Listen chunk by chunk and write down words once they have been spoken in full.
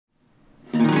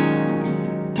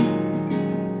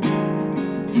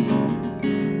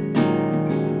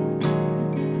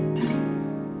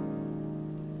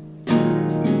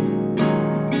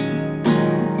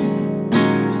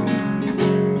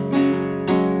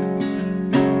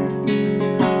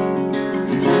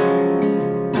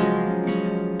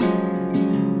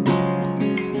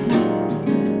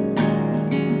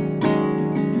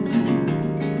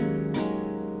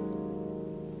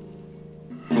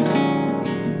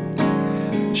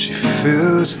She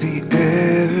fills the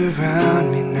air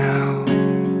around me now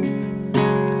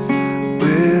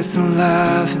with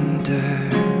lavender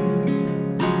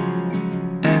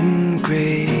and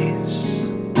grace.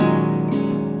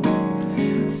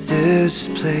 This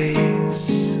place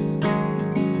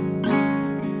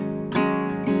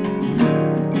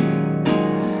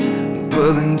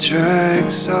pulling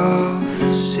tracks of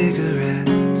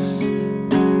cigarettes,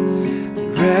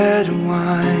 red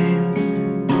wine,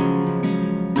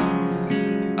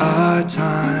 our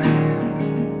time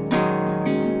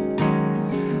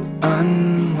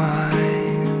unwinds.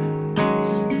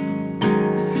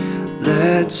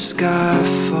 Let sky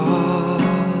fall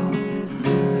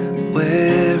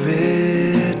where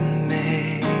it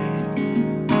may.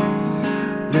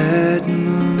 Let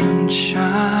moon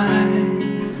shine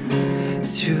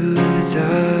through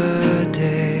the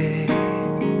day.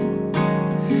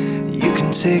 You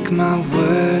can take my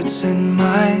words and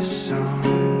my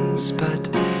songs, but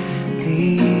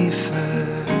leave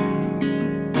her,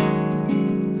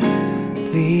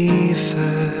 leave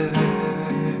her.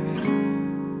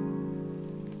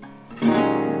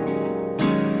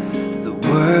 The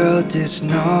world is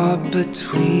not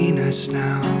between us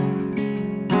now.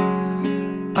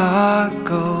 Our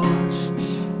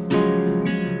ghosts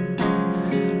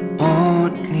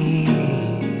won't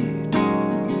need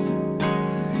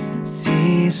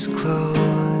these clothes.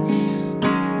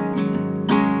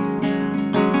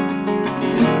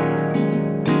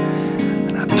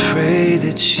 And I pray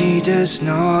that she does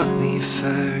not leave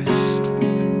first.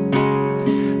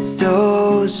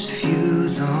 Those few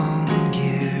long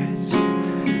years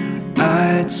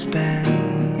I'd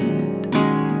spend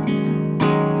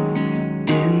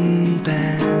in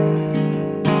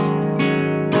Bends.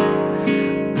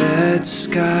 Let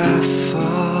sky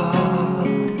fall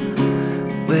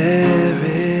where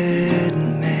it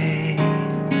may.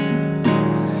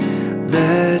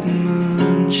 Let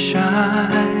moon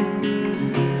shine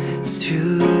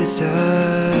through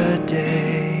the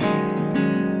day.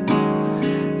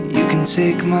 You can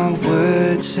take my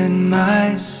words and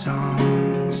my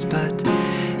songs, but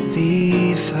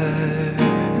leave her.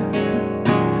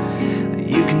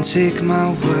 You can take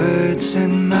my words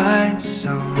and my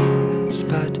songs,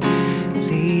 but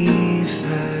leave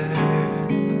her.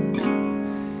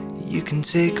 You can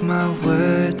take my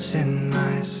words and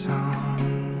my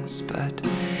songs, but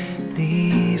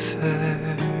leave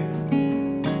her.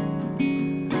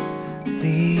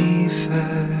 Leave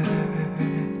her.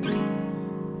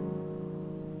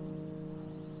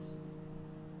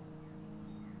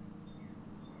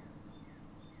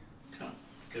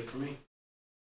 Good for me.